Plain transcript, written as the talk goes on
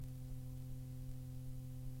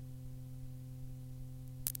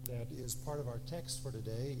that is part of our text for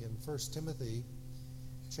today in 1 Timothy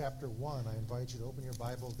chapter 1. I invite you to open your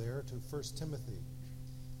Bible there to 1 Timothy.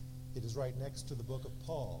 It is right next to the book of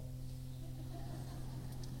Paul.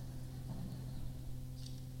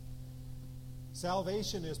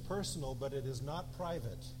 Salvation is personal, but it is not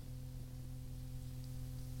private.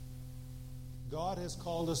 God has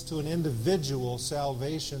called us to an individual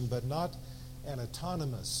salvation, but not an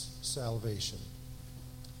autonomous salvation.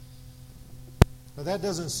 Now, that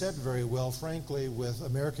doesn't sit very well, frankly, with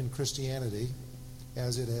American Christianity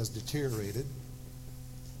as it has deteriorated.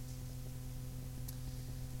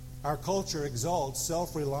 Our culture exalts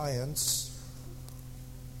self-reliance,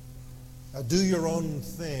 a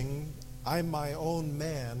do-your-own-thing, I'm my own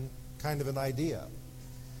man kind of an idea.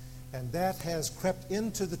 And that has crept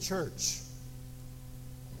into the church,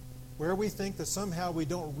 where we think that somehow we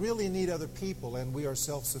don't really need other people and we are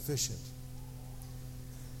self-sufficient.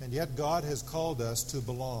 And yet God has called us to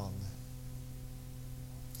belong.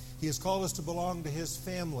 He has called us to belong to His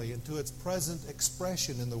family and to its present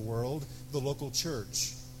expression in the world, the local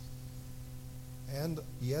church. And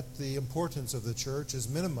yet the importance of the church is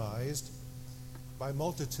minimized by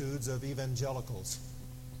multitudes of evangelicals.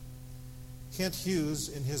 Kent Hughes,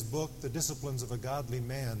 in his book, The Disciplines of a Godly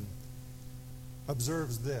Man,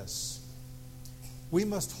 observes this: we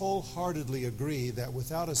must wholeheartedly agree that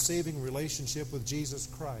without a saving relationship with Jesus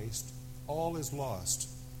Christ, all is lost.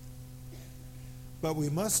 But we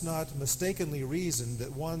must not mistakenly reason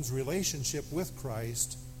that one's relationship with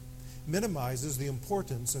Christ minimizes the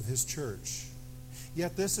importance of His church.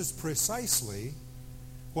 Yet this is precisely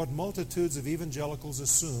what multitudes of evangelicals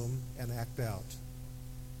assume and act out.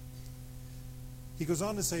 He goes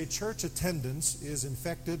on to say, church attendance is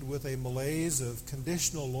infected with a malaise of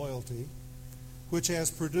conditional loyalty, which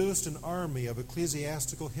has produced an army of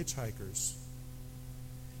ecclesiastical hitchhikers.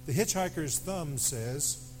 The hitchhiker's thumb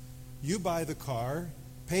says, you buy the car,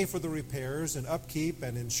 pay for the repairs and upkeep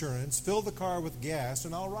and insurance, fill the car with gas,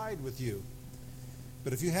 and I'll ride with you.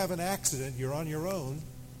 But if you have an accident, you're on your own,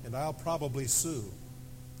 and I'll probably sue.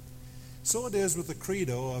 So it is with the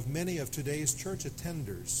credo of many of today's church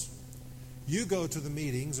attenders. You go to the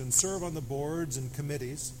meetings and serve on the boards and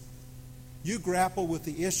committees. You grapple with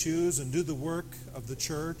the issues and do the work of the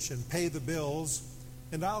church and pay the bills,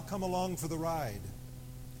 and I'll come along for the ride.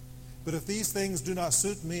 But if these things do not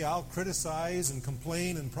suit me, I'll criticize and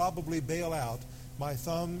complain and probably bail out. My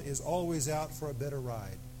thumb is always out for a better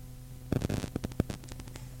ride.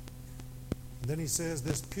 And then he says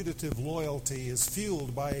this putative loyalty is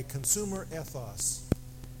fueled by a consumer ethos,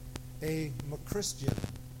 a Christian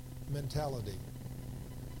mentality,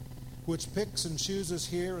 which picks and chooses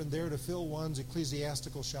here and there to fill one's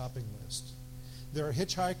ecclesiastical shopping list. There are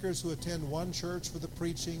hitchhikers who attend one church for the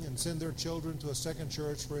preaching and send their children to a second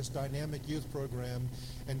church for its dynamic youth program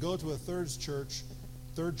and go to a third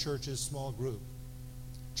church's small group.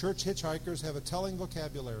 Church hitchhikers have a telling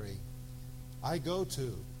vocabulary. I go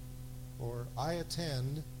to, or I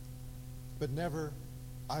attend, but never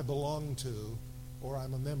I belong to, or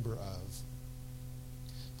I'm a member of.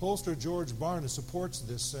 Pollster George Barna supports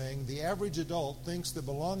this, saying, the average adult thinks that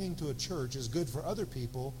belonging to a church is good for other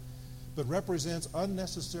people, but represents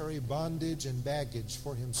unnecessary bondage and baggage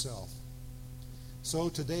for himself. So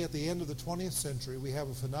today, at the end of the 20th century, we have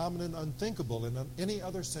a phenomenon unthinkable in any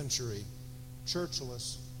other century: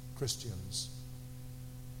 churchless Christians.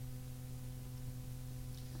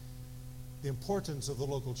 The importance of the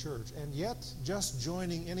local church. And yet, just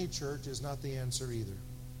joining any church is not the answer either.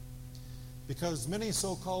 Because many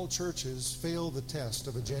so-called churches fail the test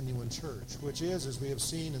of a genuine church, which is, as we have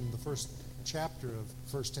seen in the first chapter of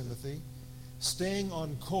 1 Timothy, staying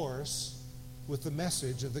on course with the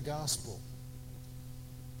message of the gospel.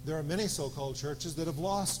 There are many so-called churches that have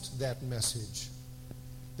lost that message.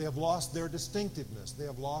 They have lost their distinctiveness. They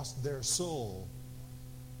have lost their soul.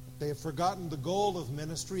 They have forgotten the goal of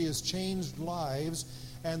ministry is changed lives,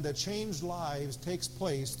 and that changed lives takes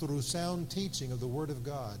place through sound teaching of the Word of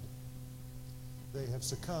God. They have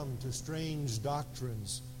succumbed to strange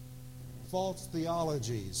doctrines, false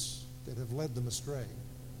theologies that have led them astray.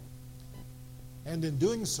 And in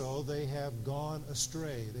doing so, they have gone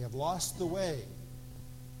astray. They have lost the way.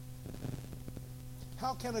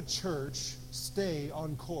 How can a church stay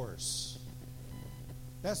on course?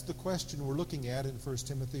 That's the question we're looking at in 1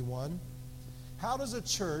 Timothy 1. How does a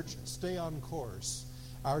church stay on course?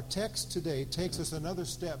 Our text today takes us another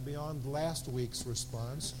step beyond last week's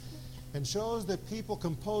response and shows that people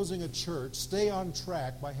composing a church stay on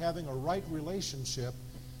track by having a right relationship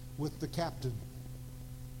with the captain.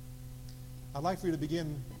 I'd like for you to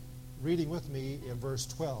begin reading with me in verse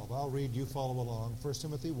 12. I'll read, you follow along. 1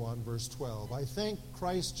 Timothy 1, verse 12. I thank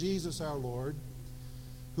Christ Jesus our Lord,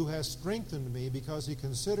 who has strengthened me because he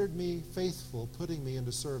considered me faithful, putting me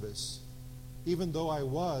into service, even though I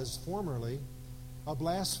was formerly a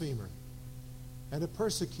blasphemer and a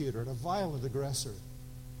persecutor and a violent aggressor.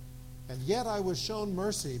 And yet I was shown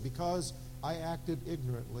mercy because I acted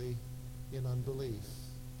ignorantly in unbelief.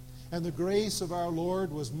 And the grace of our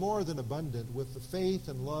Lord was more than abundant with the faith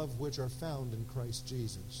and love which are found in Christ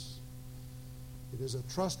Jesus. It is a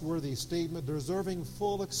trustworthy statement deserving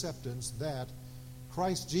full acceptance that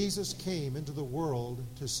Christ Jesus came into the world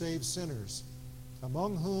to save sinners,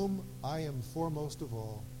 among whom I am foremost of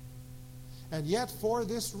all. And yet for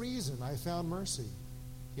this reason I found mercy,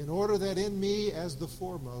 in order that in me as the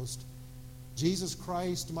foremost, Jesus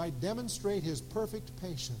Christ might demonstrate his perfect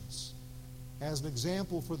patience as an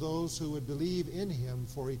example for those who would believe in him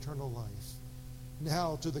for eternal life.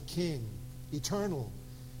 Now to the King, eternal,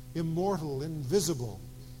 immortal, invisible,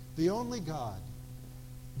 the only God,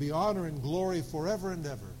 be honor and glory forever and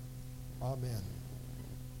ever. Amen.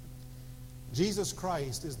 Jesus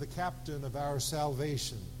Christ is the captain of our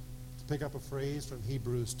salvation. To pick up a phrase from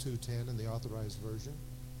Hebrews 2:10 in the Authorized Version.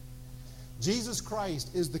 Jesus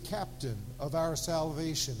Christ is the captain of our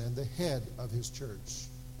salvation and the head of his church.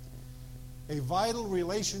 A vital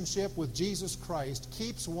relationship with Jesus Christ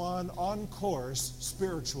keeps one on course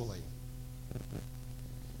spiritually.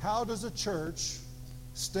 How does a church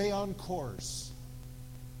stay on course?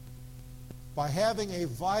 By having a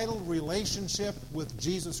vital relationship with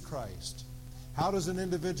Jesus Christ. How does an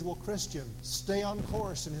individual Christian stay on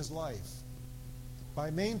course in his life? By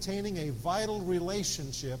maintaining a vital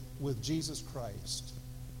relationship with Jesus Christ.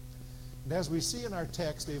 And as we see in our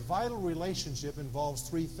text, a vital relationship involves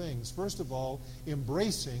three things. First of all,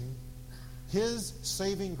 embracing his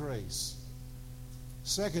saving grace.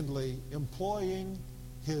 Secondly, employing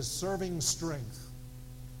his serving strength.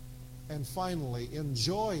 And finally,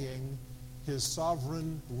 enjoying his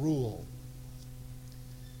sovereign rule.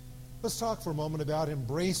 Let's talk for a moment about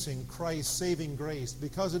embracing Christ's saving grace,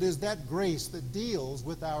 because it is that grace that deals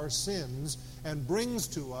with our sins and brings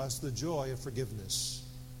to us the joy of forgiveness.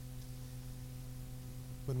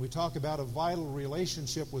 When we talk about a vital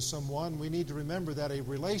relationship with someone, we need to remember that a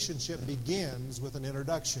relationship begins with an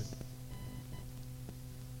introduction.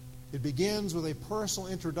 It begins with a personal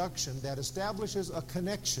introduction that establishes a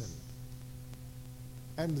connection.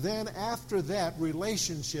 And then after that,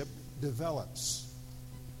 relationship develops.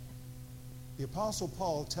 The Apostle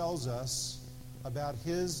Paul tells us about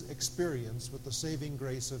his experience with the saving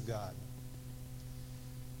grace of God.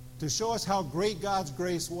 To show us how great God's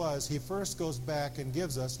grace was, he first goes back and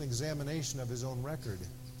gives us an examination of his own record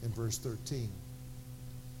in verse 13.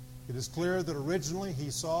 It is clear that originally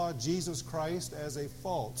he saw Jesus Christ as a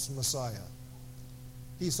false Messiah.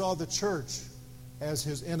 He saw the church as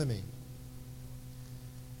his enemy.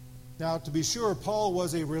 Now, to be sure, Paul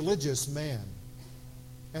was a religious man,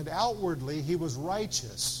 and outwardly he was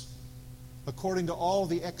righteous according to all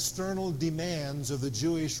the external demands of the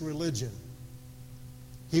Jewish religion.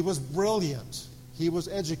 He was brilliant. He was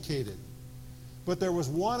educated. But there was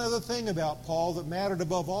one other thing about Paul that mattered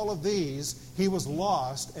above all of these. He was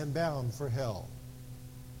lost and bound for hell.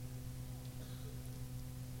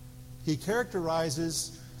 He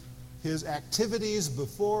characterizes his activities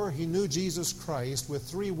before he knew Jesus Christ with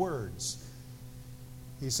three words.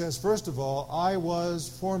 He says, first of all, I was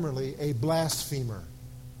formerly a blasphemer.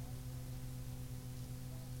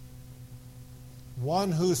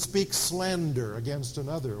 One who speaks slander against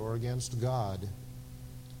another or against God.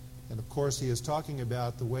 And of course, he is talking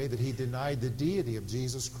about the way that he denied the deity of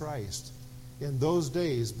Jesus Christ in those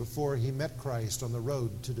days before he met Christ on the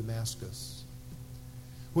road to Damascus.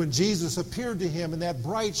 When Jesus appeared to him in that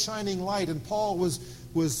bright, shining light, and Paul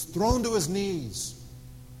was thrown to his knees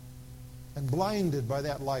and blinded by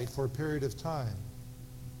that light for a period of time.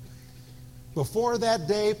 Before that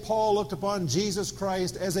day, Paul looked upon Jesus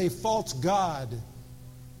Christ as a false God,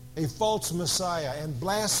 a false Messiah, and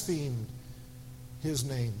blasphemed his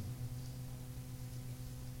name.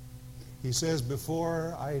 He says,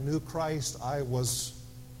 before I knew Christ, I was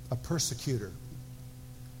a persecutor.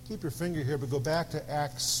 Keep your finger here, but go back to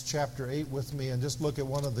Acts chapter 8 with me and just look at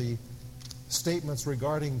one of the statements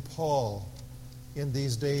regarding Paul in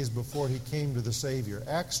these days before he came to the Savior.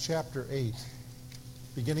 Acts chapter 8,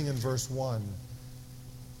 beginning in verse 1.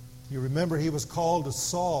 You remember he was called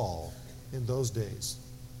Saul in those days.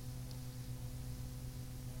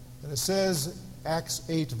 And it says, Acts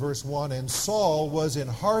 8, verse 1, and Saul was in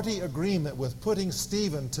hearty agreement with putting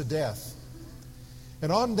Stephen to death.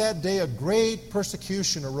 And on that day a great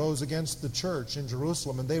persecution arose against the church in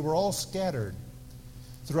Jerusalem, and they were all scattered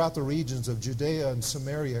throughout the regions of Judea and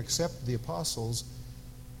Samaria, except the apostles.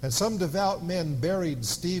 And some devout men buried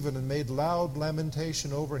Stephen and made loud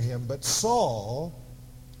lamentation over him. But Saul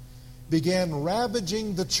began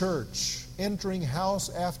ravaging the church, entering house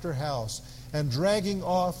after house, and dragging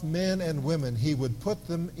off men and women. He would put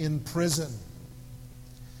them in prison.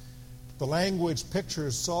 The language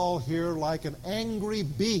pictures Saul here like an angry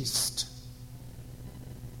beast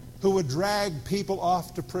who would drag people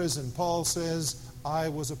off to prison. Paul says, I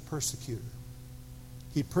was a persecutor.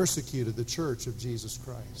 He persecuted the church of Jesus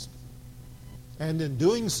Christ. And in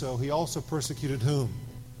doing so, he also persecuted whom?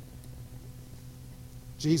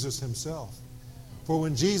 Jesus himself. For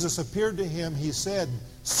when Jesus appeared to him, he said,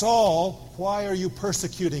 Saul, why are you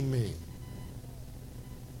persecuting me?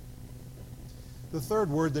 The third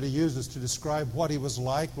word that he uses to describe what he was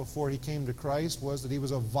like before he came to Christ was that he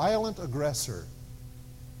was a violent aggressor.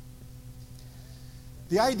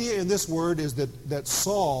 The idea in this word is that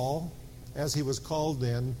Saul, as he was called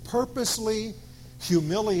then, purposely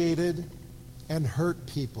humiliated and hurt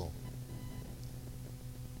people.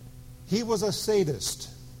 He was a sadist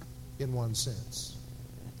in one sense.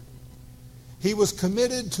 He was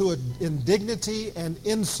committed to indignity and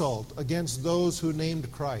insult against those who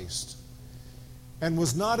named Christ, and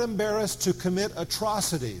was not embarrassed to commit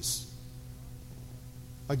atrocities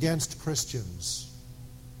against Christians.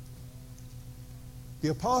 The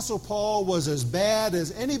Apostle Paul was as bad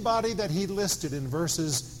as anybody that he listed in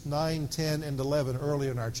verses 9, 10, and 11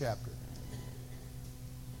 earlier in our chapter.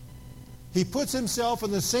 He puts himself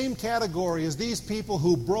in the same category as these people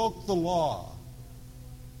who broke the law.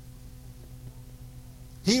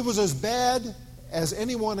 He was as bad as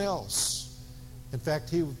anyone else. In fact,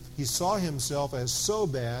 he saw himself as so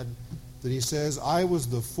bad that he says, I was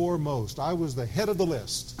the foremost. I was the head of the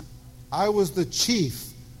list. I was the chief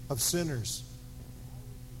of sinners.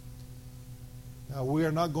 Now, we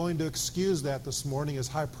are not going to excuse that this morning as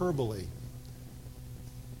hyperbole,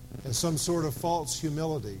 as some sort of false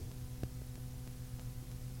humility.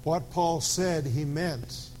 What Paul said, he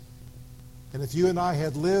meant. And if you and I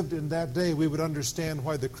had lived in that day, we would understand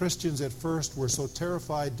why the Christians at first were so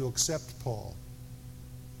terrified to accept Paul.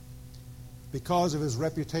 Because of his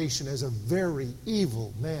reputation as a very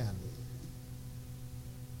evil man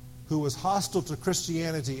who was hostile to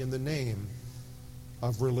Christianity in the name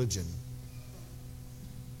of religion.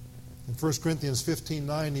 In 1 Corinthians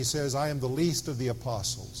 15:9, he says, I am the least of the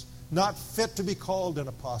apostles, not fit to be called an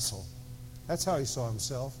apostle. That's how he saw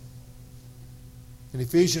himself. In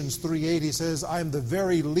Ephesians 3:8, he says, I am the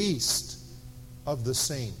very least of the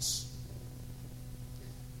saints.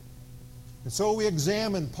 And so we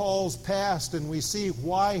examine Paul's past and we see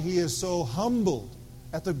why he is so humbled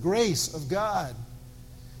at the grace of God.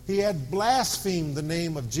 He had blasphemed the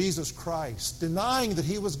name of Jesus Christ, denying that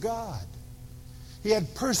he was God. He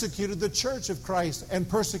had persecuted the church of Christ and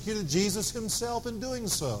persecuted Jesus himself in doing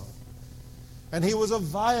so. And he was a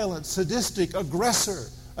violent, sadistic aggressor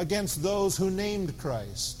against those who named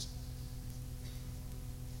Christ.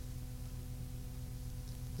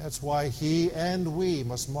 That's why he and we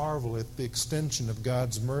must marvel at the extension of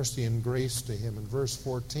God's mercy and grace to him. In verse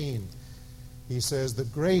 14, he says, the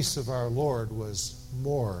grace of our Lord was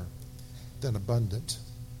more than abundant,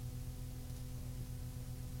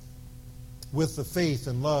 with the faith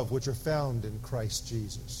and love which are found in Christ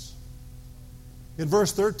Jesus. In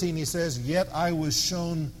verse 13, he says, yet I was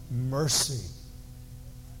shown mercy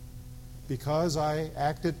because I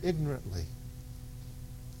acted ignorantly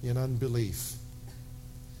in unbelief.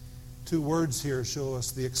 Two words here show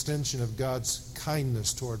us the extension of God's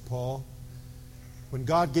kindness toward Paul. When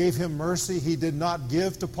God gave him mercy, he did not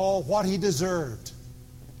give to Paul what he deserved.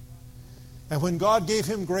 And when God gave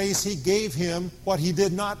him grace, he gave him what he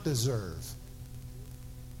did not deserve.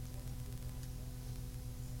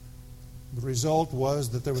 The result was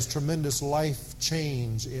that there was tremendous life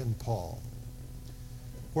change in Paul.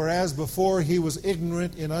 Whereas before he was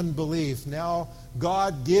ignorant in unbelief, now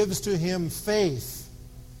God gives to him faith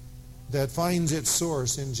that finds its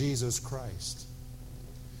source in Jesus Christ.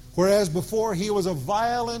 Whereas before he was a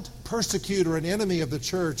violent persecutor and enemy of the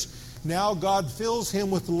church, now God fills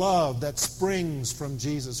him with love that springs from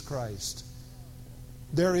Jesus Christ.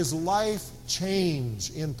 There is life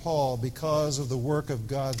change in Paul because of the work of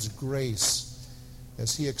God's grace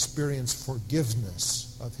as he experienced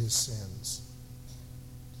forgiveness of his sins.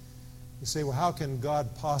 You say, well, how can God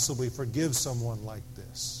possibly forgive someone like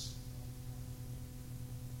this?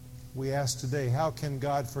 We ask today, how can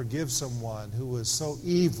God forgive someone who is so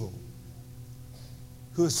evil,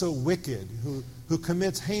 who is so wicked, who who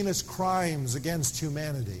commits heinous crimes against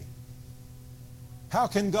humanity. How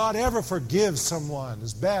can God ever forgive someone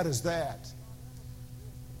as bad as that?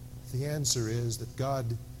 The answer is that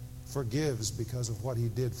God forgives because of what He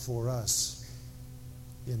did for us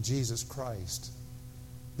in Jesus Christ.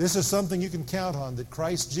 This is something you can count on, that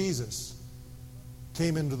Christ Jesus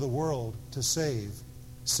came into the world to save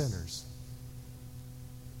sinners.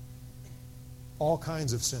 All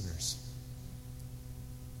kinds of sinners.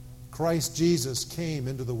 Christ Jesus came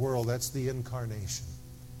into the world. That's the incarnation.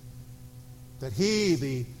 That He,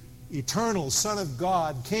 the eternal Son of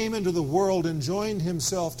God, came into the world and joined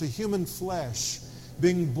Himself to human flesh,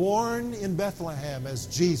 being born in Bethlehem as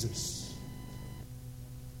Jesus.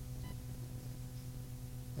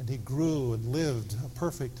 And He grew and lived a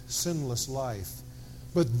perfect, sinless life,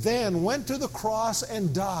 but then went to the cross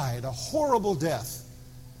and died a horrible death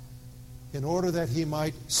in order that He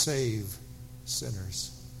might save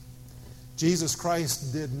sinners. Jesus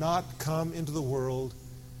Christ did not come into the world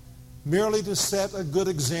merely to set a good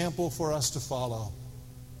example for us to follow.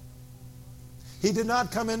 He did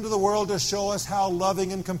not come into the world to show us how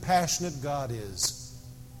loving and compassionate God is.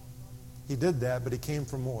 He did that, but He came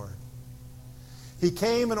for more. He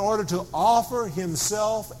came in order to offer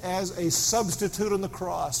Himself as a substitute on the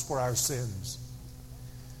cross for our sins,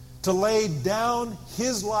 to lay down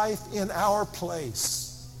His life in our place,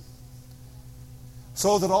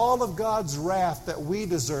 so that all of God's wrath that we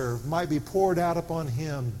deserve might be poured out upon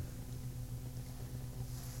Him.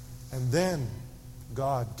 And then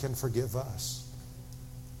God can forgive us.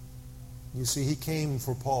 You see, He came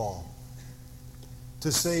for Paul.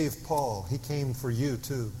 To save Paul, He came for you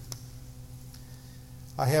too.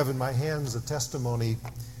 I have in my hands a testimony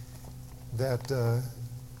that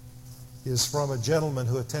is from a gentleman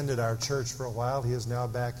who attended our church for a while. He is now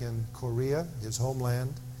back in Korea, his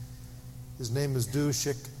homeland. His name is Do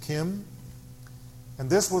Shik Kim. And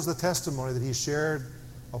this was the testimony that he shared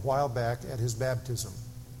a while back at his baptism.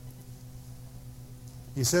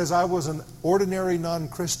 He says, I was an ordinary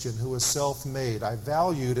non-Christian who was self-made. I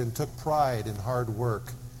valued and took pride in hard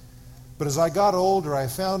work. But as I got older, I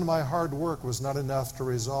found my hard work was not enough to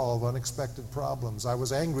resolve unexpected problems. I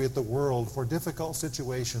was angry at the world for difficult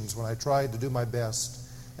situations when I tried to do my best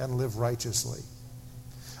and live righteously.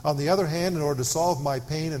 On the other hand, in order to solve my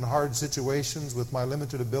pain in hard situations with my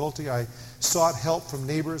limited ability, I sought help from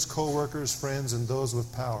neighbors, co-workers, friends, and those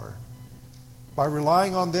with power. By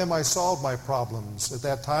relying on them, I solved my problems. At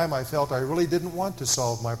that time, I felt I really didn't want to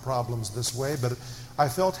solve my problems this way, but I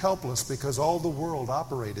felt helpless because all the world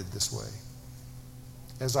operated this way.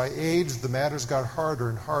 As I aged, the matters got harder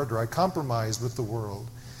and harder. I compromised with the world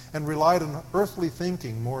and relied on earthly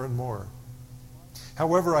thinking more and more.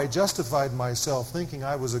 However, I justified myself thinking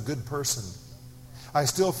I was a good person. I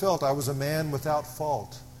still felt I was a man without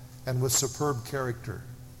fault and with superb character.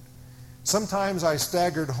 Sometimes I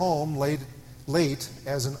staggered home late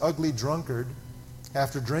as an ugly drunkard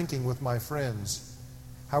after drinking with my friends.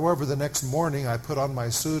 However, the next morning I put on my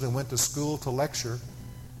suit and went to school to lecture,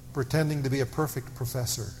 pretending to be a perfect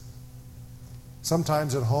professor.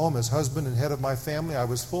 Sometimes at home, as husband and head of my family, I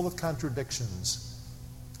was full of contradictions.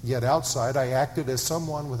 Yet outside, I acted as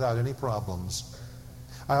someone without any problems.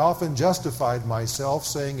 I often justified myself,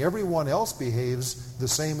 saying everyone else behaves the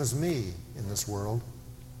same as me in this world.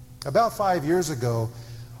 About 5 years ago,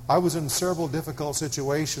 I was in several difficult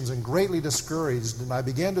situations and greatly discouraged, and I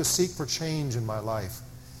began to seek for change in my life.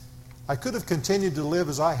 I could have continued to live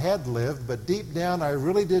as I had lived, but deep down I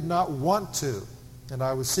really did not want to, and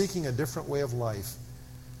I was seeking a different way of life.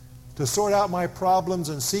 To sort out my problems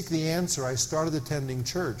and seek the answer, I started attending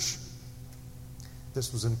church.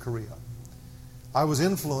 This was in Korea. I was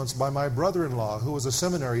influenced by my brother-in-law, who was a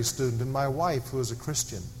seminary student, and my wife, who was a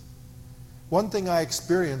Christian. One thing I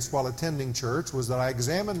experienced while attending church was that I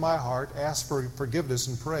examined my heart, asked for forgiveness,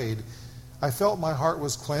 and prayed. I felt my heart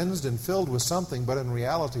was cleansed and filled with something, but in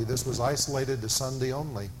reality, this was isolated to Sunday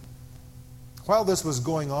only. While this was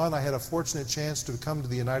going on, I had a fortunate chance to come to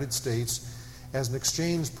the United States as an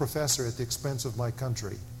exchange professor at the expense of my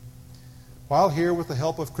country. While here, with the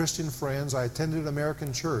help of Christian friends, I attended an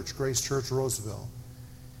American church, Grace Church Roseville,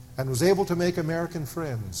 and was able to make American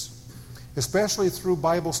friends, especially through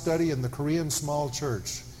Bible study in the Korean small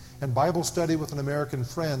church and Bible study with an American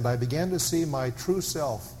friend. I began to see my true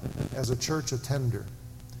self as a church attender.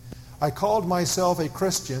 I called myself a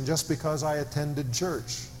Christian just because I attended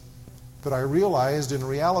church. But I realized in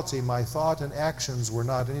reality my thought and actions were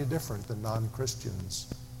not any different than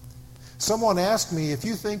non-Christians. Someone asked me, if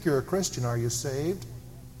you think you're a Christian, are you saved?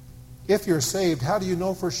 If you're saved, how do you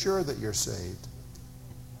know for sure that you're saved?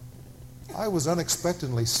 I was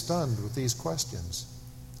unexpectedly stunned with these questions.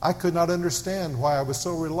 I could not understand why I was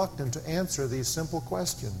so reluctant to answer these simple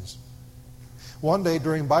questions. One day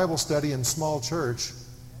during Bible study in small church,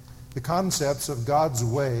 the concepts of God's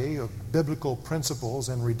way, of biblical principles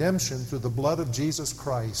and redemption through the blood of Jesus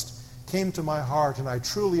Christ came to my heart, and I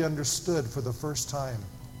truly understood for the first time.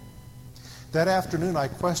 That afternoon I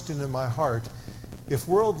questioned in my heart, if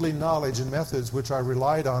worldly knowledge and methods which I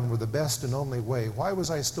relied on were the best and only way, why was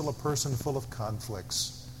I still a person full of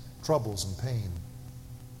conflicts, troubles, and pain?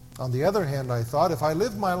 On the other hand, I thought, if I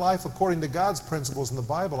lived my life according to God's principles in the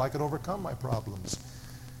Bible, I could overcome my problems.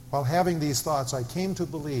 While having these thoughts, I came to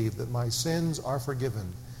believe that my sins are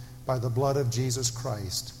forgiven by the blood of Jesus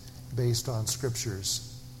Christ, based on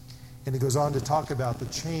Scriptures. And he goes on to talk about the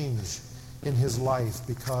change in his life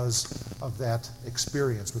because of that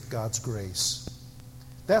experience with God's grace.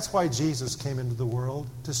 That's why Jesus came into the world,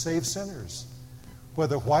 to save sinners,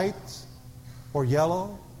 whether white or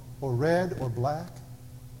yellow or red or black,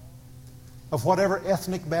 of whatever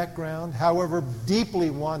ethnic background, however deeply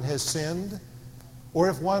one has sinned, or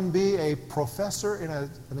if one be a professor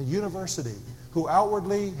in a university who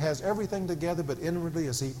outwardly has everything together but inwardly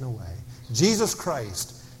is eaten away. Jesus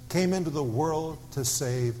Christ came into the world to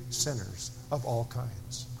save sinners of all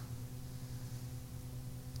kinds.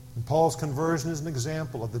 And Paul's conversion is an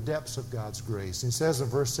example of the depths of God's grace. He says in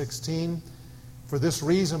verse 16, "For this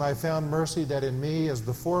reason I found mercy, that in me, as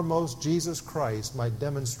the foremost, Jesus Christ might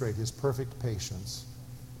demonstrate his perfect patience,"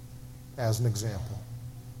 as an example.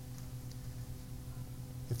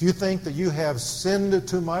 If you think that you have sinned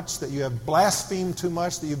too much, that you have blasphemed too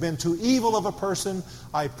much, that you've been too evil of a person,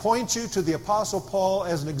 I point you to the Apostle Paul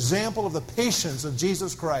as an example of the patience of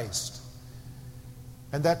Jesus Christ.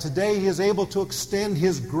 And that today he is able to extend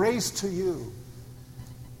his grace to you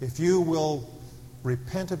if you will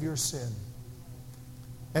repent of your sin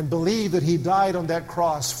and believe that he died on that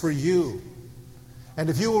cross for you. And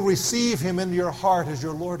if you will receive him into your heart as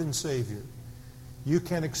your Lord and Savior, you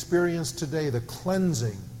can experience today the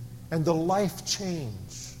cleansing and the life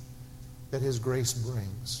change that his grace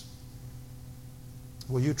brings.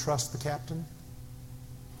 Will you trust the captain?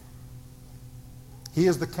 He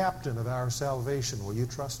is the captain of our salvation. Will you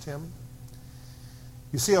trust him?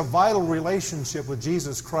 You see, a vital relationship with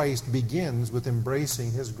Jesus Christ begins with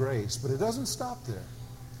embracing his grace, but it doesn't stop there.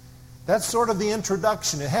 That's sort of the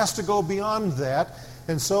introduction. It has to go beyond that.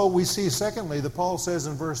 And so we see, secondly, that Paul says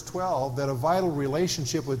in verse 12 that a vital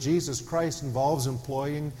relationship with Jesus Christ involves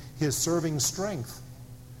employing his serving strength.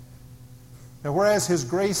 Now, whereas his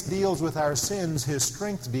grace deals with our sins, his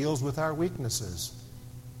strength deals with our weaknesses.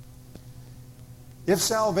 If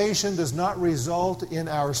salvation does not result in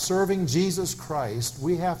our serving Jesus Christ,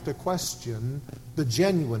 we have to question the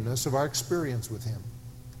genuineness of our experience with him.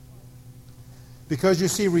 Because you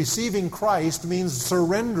see, receiving Christ means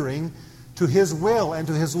surrendering to his will and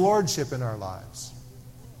to his lordship in our lives.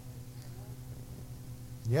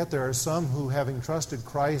 Yet there are some who, having trusted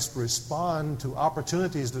Christ, respond to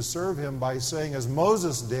opportunities to serve him by saying, as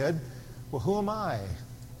Moses did, well, who am I?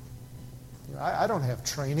 I don't have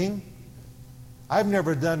training. I've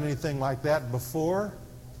never done anything like that before.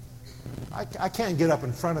 I can't get up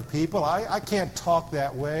in front of people. I can't talk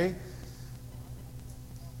that way.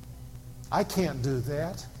 I can't do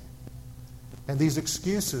that. And these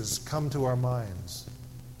excuses come to our minds.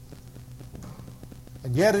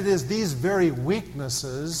 And yet it is these very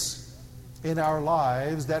weaknesses in our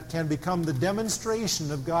lives that can become the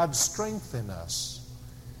demonstration of God's strength in us.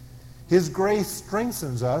 His grace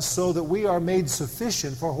strengthens us so that we are made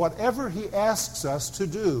sufficient for whatever he asks us to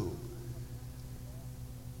do.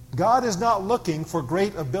 God is not looking for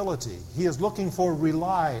great ability. He is looking for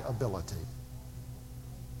reliability.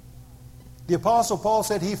 The Apostle Paul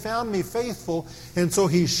said, he found me faithful, and so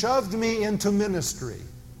he shoved me into ministry.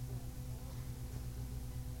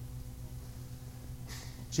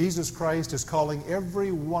 Jesus Christ is calling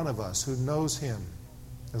every one of us who knows him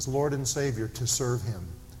as Lord and Savior to serve him.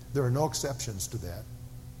 There are no exceptions to that.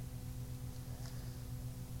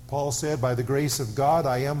 Paul said, by the grace of God,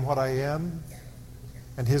 I am what I am,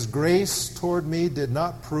 and his grace toward me did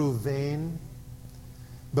not prove vain.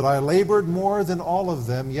 But I labored more than all of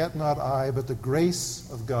them, yet not I, but the grace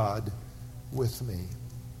of God with me.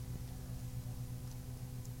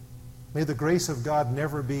 May the grace of God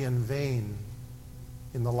never be in vain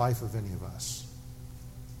in the life of any of us.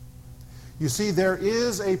 You see, there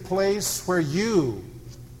is a place where you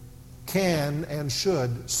can and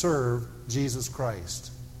should serve Jesus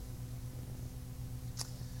Christ.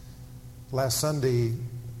 Last Sunday,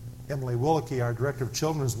 Emily Willicke, our Director of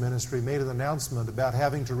Children's Ministry, made an announcement about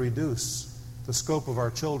having to reduce the scope of our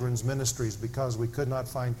children's ministries because we could not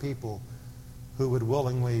find people who would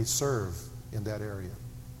willingly serve in that area.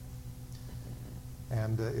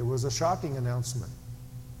 And it was a shocking announcement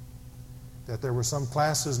that there were some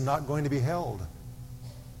classes not going to be held,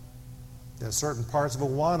 that certain parts of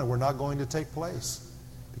Awana were not going to take place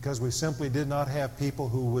because we simply did not have people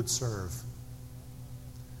who would serve.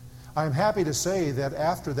 I'm happy to say that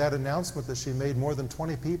after that announcement that she made, more than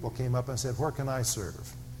 20 people came up and said, "Where can I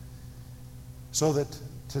serve?" So that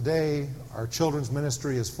today our children's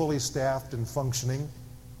ministry is fully staffed and functioning.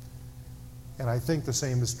 And I think the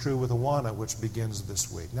same is true with Awana, which begins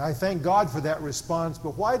this week. Now, I thank God for that response,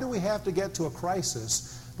 but why do we have to get to a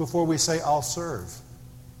crisis before we say, "I'll serve"?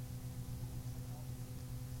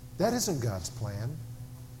 That isn't God's plan.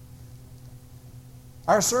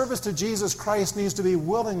 Our service to Jesus Christ needs to be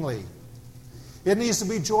willingly. It needs to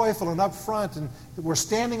be joyful and upfront, and we're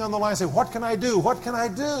standing on the line and saying, "What can I do? What can I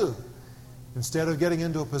do?" Instead of getting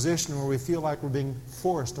into a position where we feel like we're being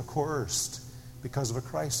forced or coerced because of a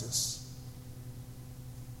crisis.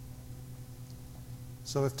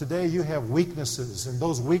 So if today you have weaknesses, and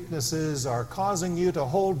those weaknesses are causing you to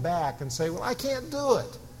hold back and say, "Well, I can't do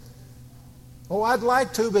it. Oh, I'd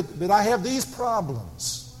like to, but I have these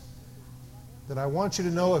problems," then I want you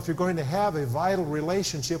to know, if you're going to have a vital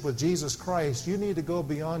relationship with Jesus Christ, you need to go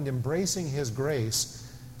beyond embracing His grace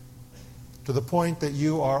to the point that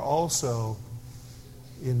you are also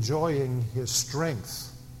enjoying His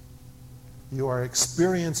strength. You are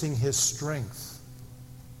experiencing His strength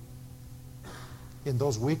in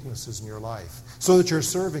those weaknesses in your life, so that you're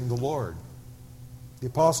serving the Lord. The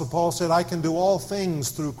Apostle Paul said, "I can do all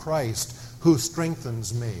things through Christ who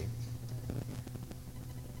strengthens me."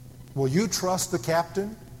 Will you trust the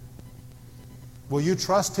captain? Will you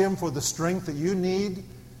trust him for the strength that you need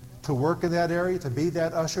to work in that area, to be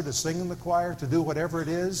that usher, to sing in the choir, to do whatever it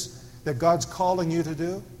is that God's calling you to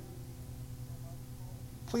do?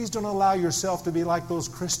 Please don't allow yourself to be like those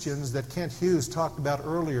Christians that Kent Hughes talked about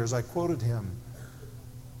earlier as I quoted him,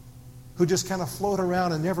 who just kind of float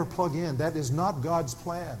around and never plug in. That is not God's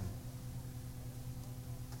plan.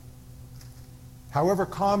 However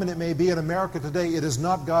common it may be in America today, it is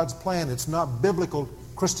not God's plan. It's not biblical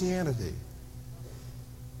Christianity.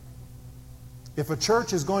 If a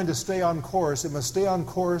church is going to stay on course, it must stay on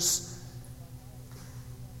course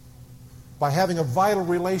by having a vital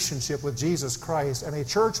relationship with Jesus Christ. And a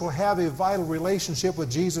church will have a vital relationship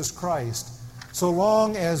with Jesus Christ so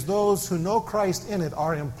long as those who know Christ in it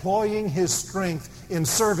are employing His strength in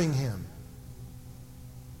serving Him.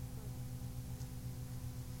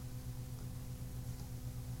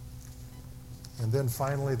 And then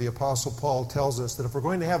finally, the Apostle Paul tells us that if we're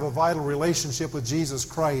going to have a vital relationship with Jesus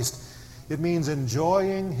Christ, it means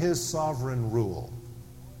enjoying His sovereign rule.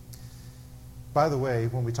 By the way,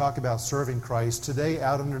 when we talk about serving Christ, today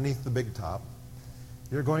out underneath the big top,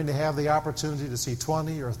 you're going to have the opportunity to see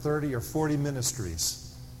 20 or 30 or 40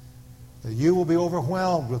 ministries. You will be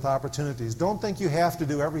overwhelmed with opportunities. Don't think you have to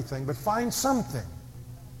do everything, but find something.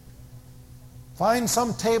 Find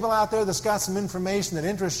some table out there that's got some information that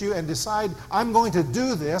interests you and decide, "I'm going to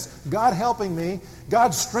do this. God helping me,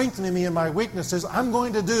 God strengthening me in my weaknesses. I'm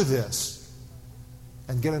going to do this."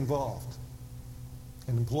 And get involved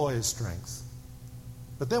and employ His strength.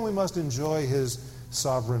 But then we must enjoy His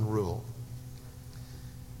sovereign rule.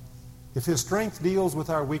 If His strength deals with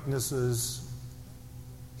our weaknesses,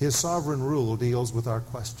 His sovereign rule deals with our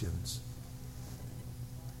questions.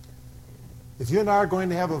 If you and I are going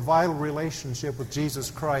to have a vital relationship with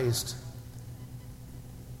Jesus Christ,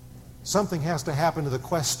 something has to happen to the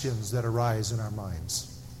questions that arise in our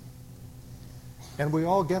minds. And we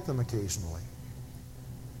all get them occasionally.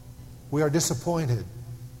 We are disappointed.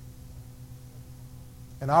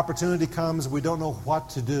 An opportunity comes, we don't know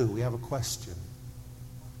what to do. We have a question.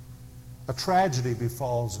 A tragedy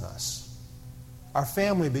befalls us. Our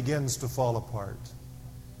family begins to fall apart.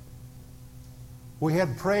 We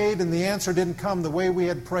had prayed and the answer didn't come the way we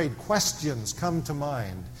had prayed. Questions come to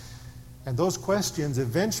mind. And those questions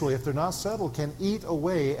eventually, if they're not settled, can eat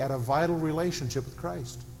away at a vital relationship with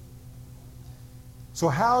Christ. So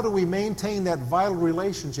how do we maintain that vital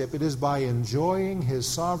relationship? It is by enjoying His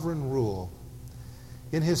sovereign rule.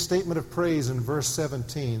 In his statement of praise in verse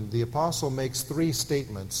 17, the apostle makes three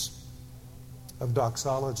statements of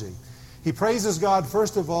doxology. He praises God,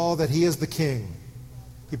 first of all, that He is the King.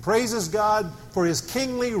 He praises God for His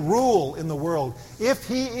kingly rule in the world. If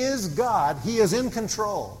He is God, He is in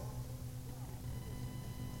control.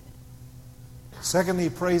 Secondly, he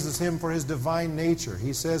praises Him for His divine nature.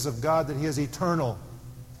 He says of God that He is eternal.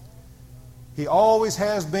 He always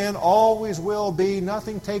has been, always will be.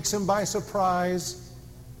 Nothing takes Him by surprise.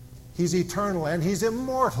 He's eternal and He's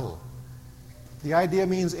immortal. The idea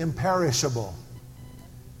means imperishable.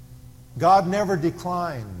 God never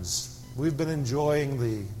declines. We've been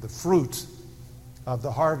enjoying the fruit of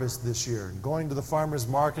the harvest this year. Going to the farmer's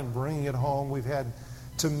market and bringing it home. We've had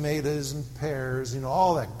tomatoes and pears,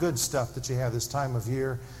 all that good stuff that you have this time of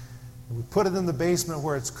year. And we put it in the basement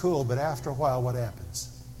where it's cool, but after a while, what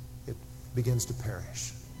happens? It begins to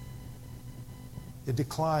perish. It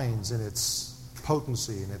declines in its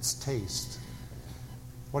potency and its taste.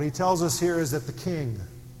 What he tells us here is that the King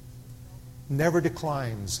never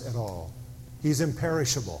declines at all. He's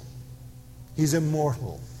imperishable. He's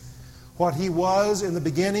immortal. What he was in the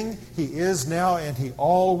beginning, he is now, and he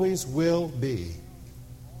always will be.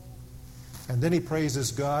 And then he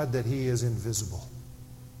praises God that he is invisible.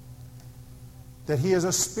 That he is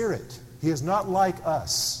a spirit. He is not like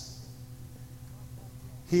us.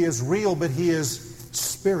 He is real, but he is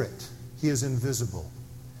spirit. He is invisible.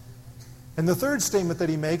 And the third statement that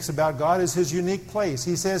he makes about God is his unique place.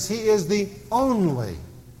 He says he is the only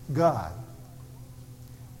God.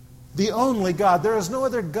 The only God. There is no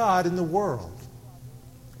other God in the world.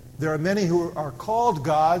 There are many who are called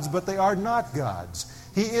gods, but they are not gods.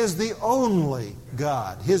 He is the only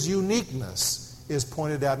God. His uniqueness is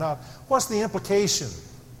pointed out. Now, what's the implication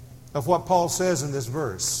of what Paul says in this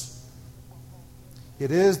verse?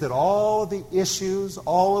 It is that all of the issues,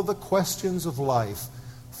 all of the questions of life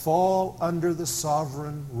fall under the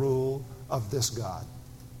sovereign rule of this God.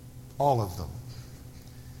 All of them.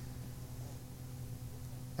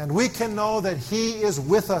 And we can know that he is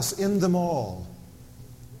with us in them all.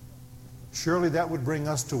 Surely that would bring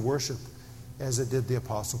us to worship as it did the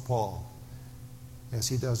Apostle Paul, as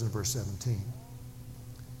he does in verse 17.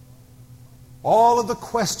 All of the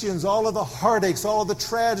questions, all of the heartaches, all of the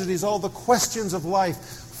tragedies, all the questions of life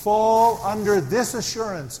fall under this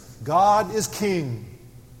assurance: God is King.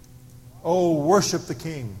 Oh, worship the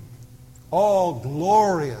King, all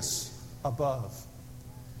glorious above.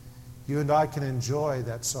 You and I can enjoy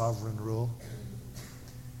that sovereign rule.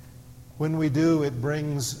 When we do, it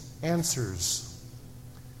brings answers.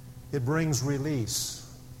 It brings release.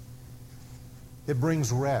 It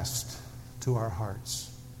brings rest to our hearts.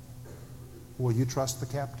 Will you trust the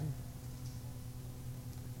captain?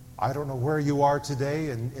 I don't know where you are today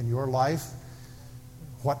in your life,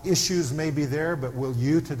 what issues may be there, but will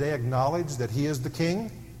you today acknowledge that he is the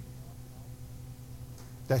King?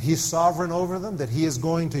 That he's sovereign over them, that he is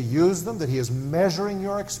going to use them, that he is measuring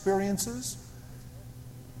your experiences,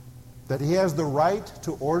 that he has the right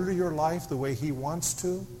to order your life the way he wants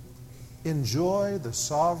to? Enjoy the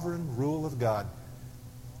sovereign rule of God.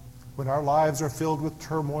 When our lives are filled with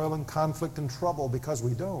turmoil and conflict and trouble, because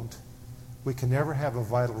we don't, we can never have a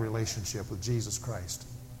vital relationship with Jesus Christ.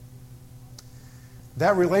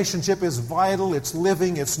 That relationship is vital, it's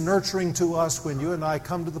living, it's nurturing to us when you and I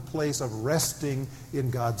come to the place of resting in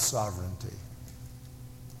God's sovereignty.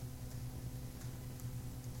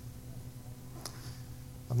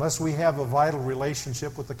 Unless we have a vital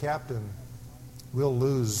relationship with the captain, we'll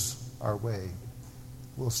lose our way.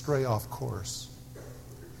 We'll stray off course.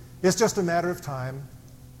 It's just a matter of time.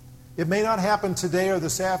 It may not happen today or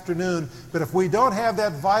this afternoon, but if we don't have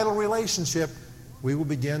that vital relationship, we will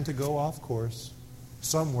begin to go off course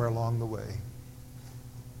somewhere along the way.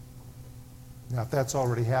 Now, if that's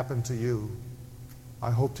already happened to you, I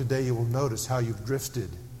hope today you will notice how you've drifted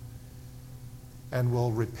and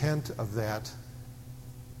will repent of that.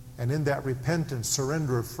 And in that repentance,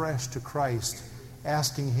 surrender afresh to Christ,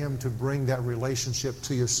 asking him to bring that relationship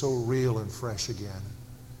to you so real and fresh again.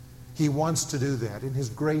 He wants to do that. In his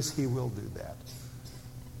grace, he will do that.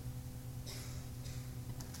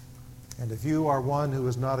 And if you are one who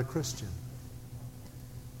is not a Christian,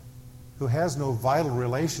 who has no vital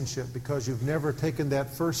relationship because you've never taken that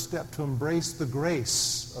first step to embrace the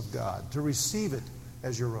grace of God, to receive it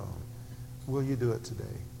as your own, will you do it today?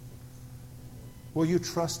 Will you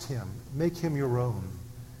trust him, make him your own,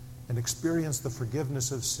 and experience the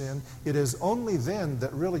forgiveness of sin? It is only then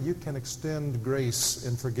that really you can extend grace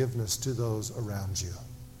and forgiveness to those around you.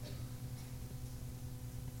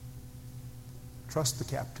 Trust the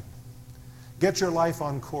captain. Get your life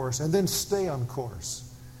on course, and then stay on course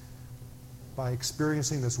by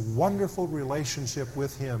experiencing this wonderful relationship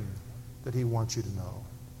with him that he wants you to know.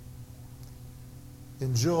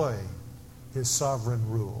 Enjoy his sovereign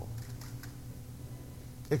rule.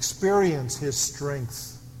 Experience his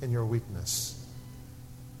strength in your weakness.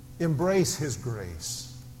 Embrace his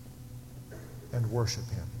grace and worship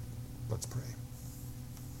him. Let's pray.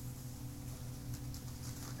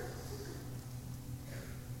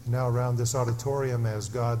 Now around this auditorium, as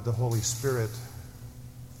God the Holy Spirit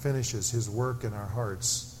finishes his work in our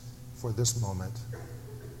hearts for this moment,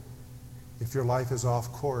 if your life is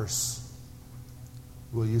off course,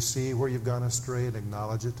 Will you see where you've gone astray and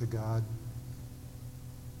acknowledge it to God?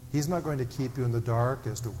 He's not going to keep you in the dark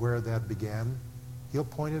as to where that began. He'll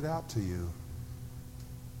point it out to you.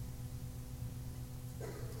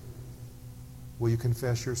 Will you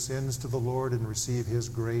confess your sins to the Lord and receive His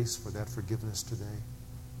grace for that forgiveness today?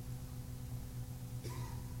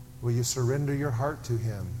 Will you surrender your heart to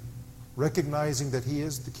Him, recognizing that He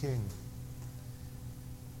is the King,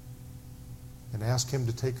 and ask Him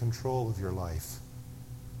to take control of your life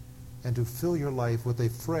and to fill your life with a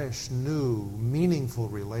fresh, new, meaningful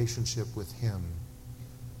relationship with Him?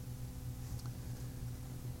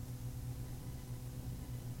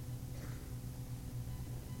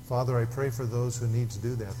 Father, I pray for those who need to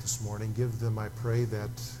do that this morning. Give them, I pray, that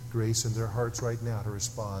grace in their hearts right now to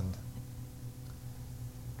respond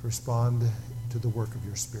to the work of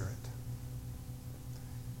your Spirit.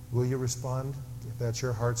 Will you respond? If that's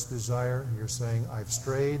your heart's desire, you're saying, I've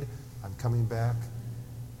strayed, I'm coming back.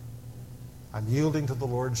 I'm yielding to the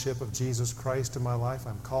lordship of Jesus Christ in my life.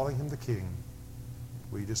 I'm calling Him the King.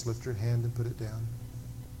 Will you just lift your hand and put it down?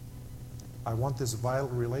 I want this vital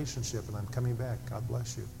relationship and I'm coming back. God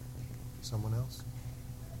bless you. Someone else?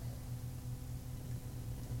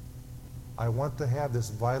 I want to have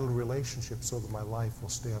this vital relationship so that my life will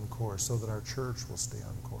stay on course, so that our church will stay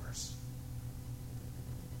on course.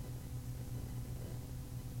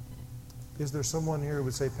 Is there someone here who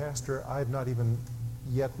would say, Pastor, I've not even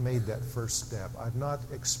yet made that first step. I've not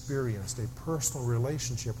experienced a personal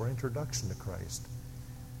relationship or introduction to Christ.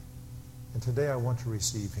 And today I want to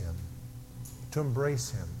receive Him, to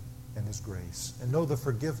embrace Him and His grace, and know the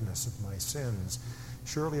forgiveness of my sins.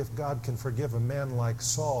 Surely if God can forgive a man like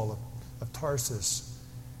Saul of Tarsus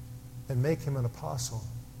and make him an apostle,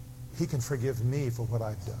 He can forgive me for what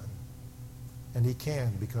I've done. And He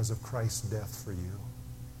can because of Christ's death for you.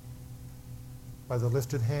 By the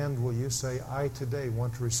lifted hand, will you say, I today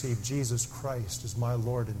want to receive Jesus Christ as my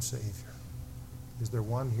Lord and Savior? Is there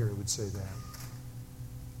one here who would say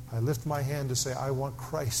that? I lift my hand to say, I want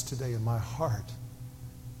Christ today in my heart.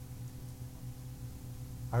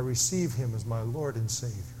 I receive Him as my Lord and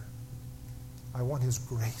Savior. I want His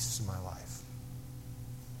grace in my life.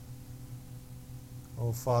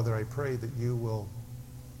 Oh, Father, I pray that you will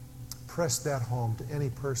press that home to any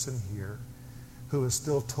person here who is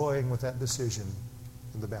still toying with that decision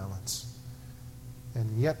in the balance.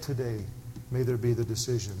 And yet today, may there be the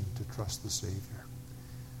decision to trust the Savior.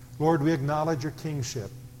 Lord, we acknowledge your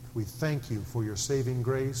kingship. We thank you for your saving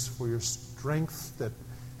grace, for your strength that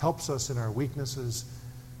helps us in our weaknesses,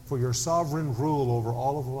 for your sovereign rule over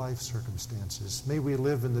all of life's circumstances. May we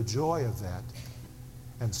live in the joy of that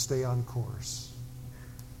and stay on course.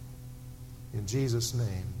 In Jesus'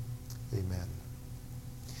 name, amen.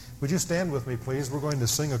 Would you stand with me, please? We're going to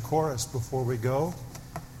sing a chorus before we go.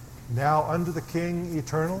 Now unto the King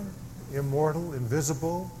eternal, immortal,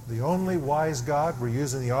 invisible, the only wise God. We're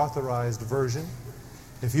using the authorized version.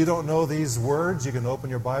 If you don't know these words, you can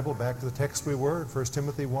open your Bible back to the text we were, 1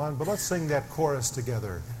 Timothy 1. But let's sing that chorus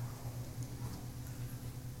together.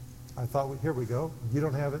 Here we go. You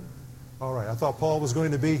don't have it? All right. I thought Paul was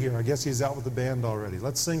going to be here. I guess he's out with the band already.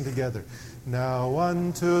 Let's sing together. Now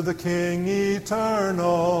unto the King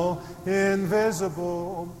eternal,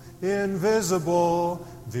 invisible, invisible,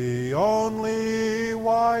 the only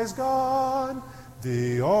wise God,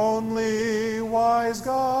 the only wise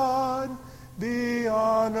God, be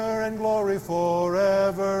honor and glory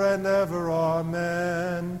forever and ever.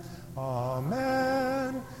 Amen.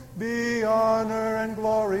 Amen. Be honor and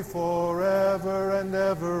glory forever and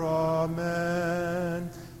ever. Amen.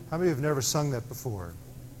 How many of you have never sung that before?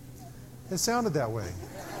 It sounded that way.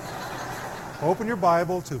 Open your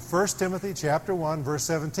Bible to 1 Timothy chapter 1, verse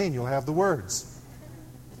 17. You'll have the words.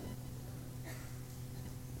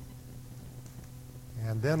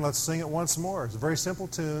 And then let's sing it once more. It's a very simple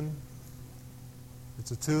tune.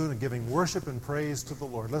 It's a tune of giving worship and praise to the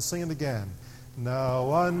Lord. Let's sing it again.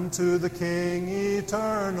 Now unto the King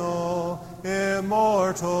eternal,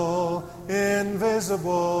 immortal,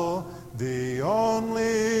 invisible, the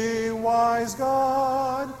only wise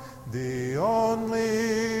God, the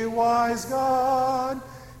only wise God,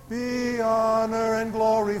 be honor and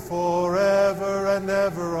glory forever and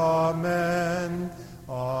ever. Amen.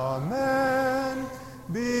 Amen.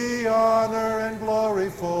 Be honor and glory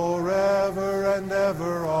forever and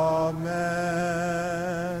ever. Amen.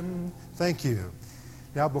 Thank you.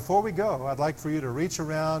 Now, before we go, I'd like for you to reach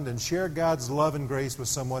around and share God's love and grace with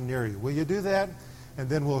someone near you. Will you do that? And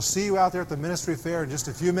then we'll see you out there at the ministry fair in just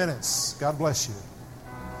a few minutes. God bless you.